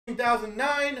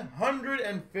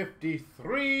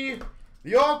$9,953.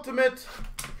 The Ultimate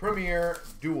Premier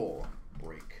Duel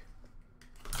break.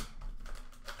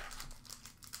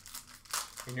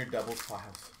 In your doubles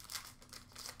piles.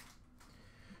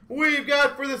 We've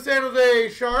got for the San Jose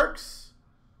Sharks,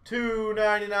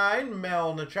 $2.99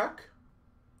 Melnichuk.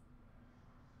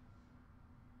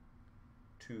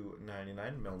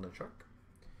 $2.99 Melnichuk.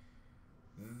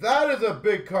 That is a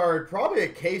big card. Probably a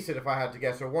case hit if I had to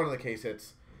guess, or one of the case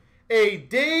hits. A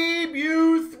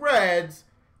debut Threads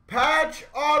patch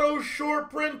auto short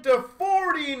print to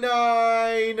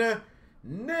 49.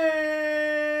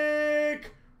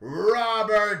 Nick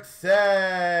Robertson.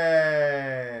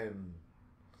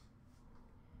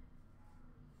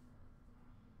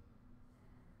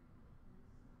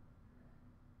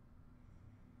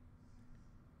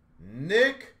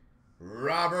 Nick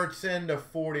Robertson to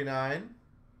 49.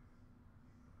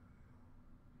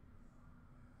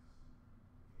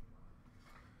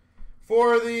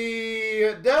 For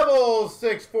the Devils,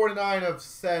 649 of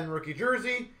Sen rookie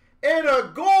jersey. And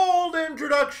a gold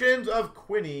introductions of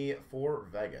Quinny for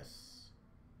Vegas.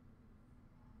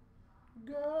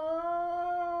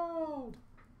 Gold.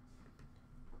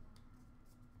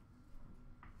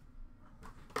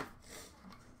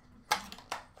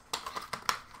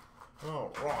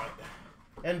 All right.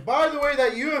 And by the way,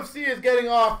 that UFC is getting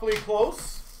awfully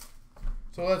close.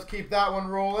 So let's keep that one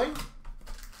rolling.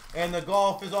 And the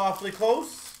golf is awfully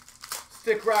close.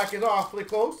 Stick rack is awfully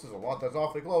close. There's a lot that's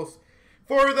awfully close.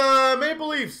 For the Maple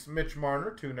Leafs, Mitch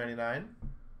Marner, $2.99.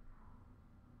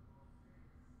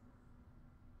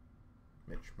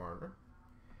 Mitch Marner.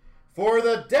 For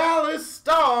the Dallas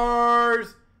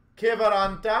Stars,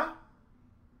 Kiviranta.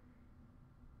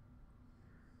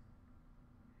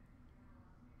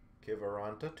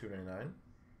 Kiviranta, $2.99.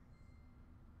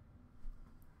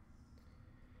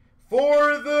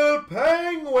 For the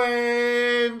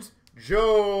Penguins,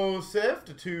 Joseph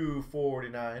to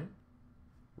 $2.49.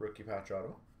 Rookie patch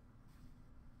auto.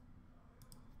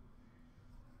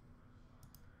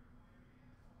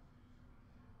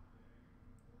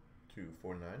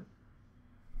 $2.49.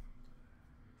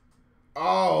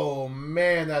 Oh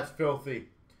man, that's filthy.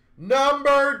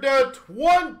 Number to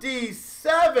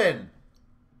 27.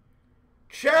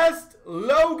 Chest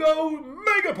logo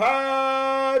mega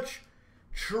patch.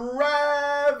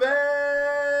 Travis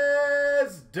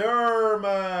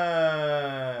Dermott.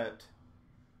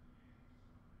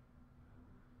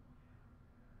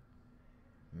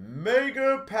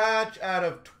 Mega patch out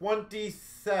of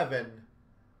 27.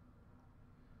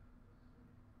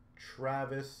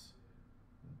 Travis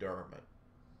Dermott.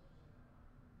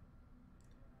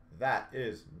 That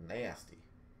is nasty.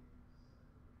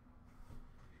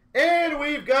 And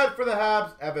we've got for the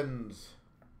Habs, Evans.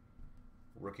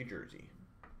 Rookie jersey.